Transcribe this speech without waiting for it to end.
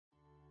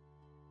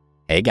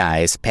Hey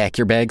guys, pack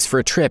your bags for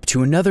a trip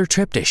to another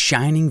trip to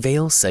Shining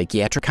Vale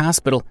Psychiatric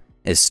Hospital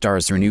as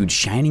Starz renewed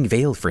Shining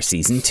Vale for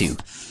Season 2.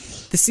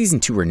 The Season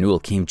 2 renewal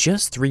came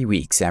just 3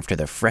 weeks after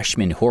the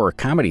freshman horror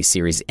comedy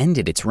series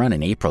ended its run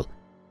in April.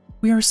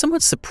 We are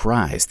somewhat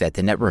surprised that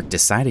the network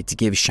decided to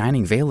give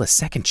Shining Vale a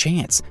second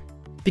chance,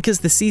 because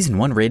the Season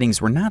 1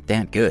 ratings were not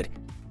that good,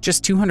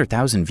 just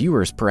 200,000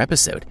 viewers per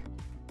episode.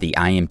 The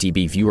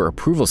IMDb viewer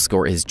approval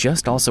score is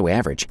just also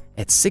average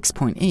at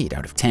 6.8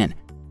 out of 10.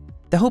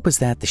 The hope is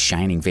that the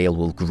Shining Vale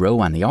will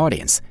grow on the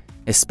audience,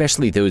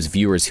 especially those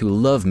viewers who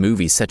love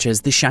movies such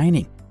as The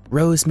Shining,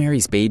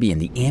 Rosemary's Baby, and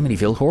the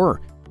Amityville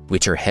Horror,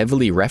 which are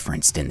heavily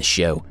referenced in the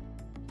show.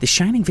 The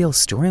Shining Vale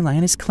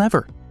storyline is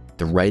clever,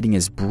 the writing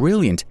is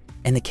brilliant,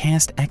 and the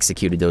cast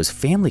executed those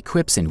family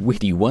quips and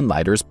witty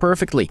one-liners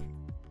perfectly.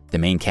 The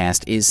main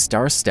cast is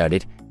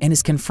star-studded and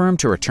is confirmed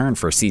to return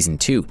for Season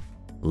 2,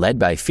 led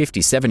by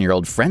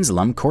 57-year-old Friends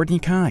alum Courteney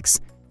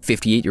Cox,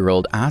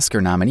 58-year-old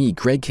Oscar-nominee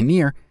Greg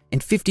Kinnear,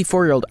 and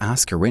 54-year-old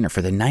Oscar winner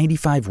for the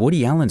 '95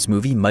 Woody Allen's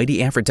movie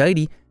Mighty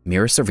Aphrodite,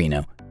 Mira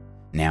Sorvino.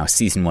 Now,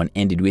 Season 1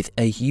 ended with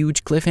a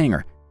huge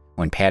cliffhanger.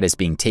 When Pat is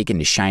being taken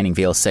to Shining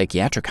Vale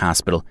Psychiatric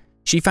Hospital,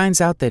 she finds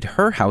out that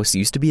her house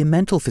used to be a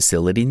mental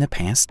facility in the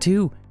past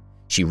too.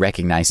 She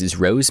recognizes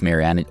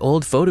Rosemary on an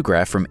old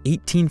photograph from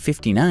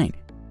 1859,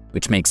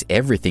 which makes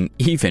everything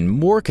even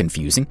more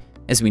confusing,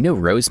 as we know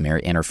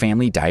Rosemary and her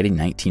family died in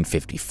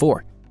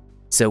 1954.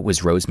 So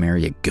was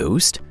Rosemary a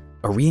ghost?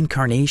 A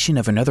reincarnation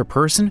of another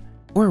person,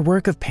 or a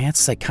work of Pat's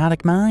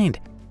psychotic mind?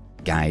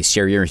 Guys,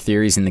 share your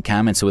theories in the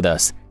comments with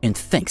us, and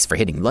thanks for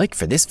hitting like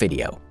for this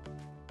video.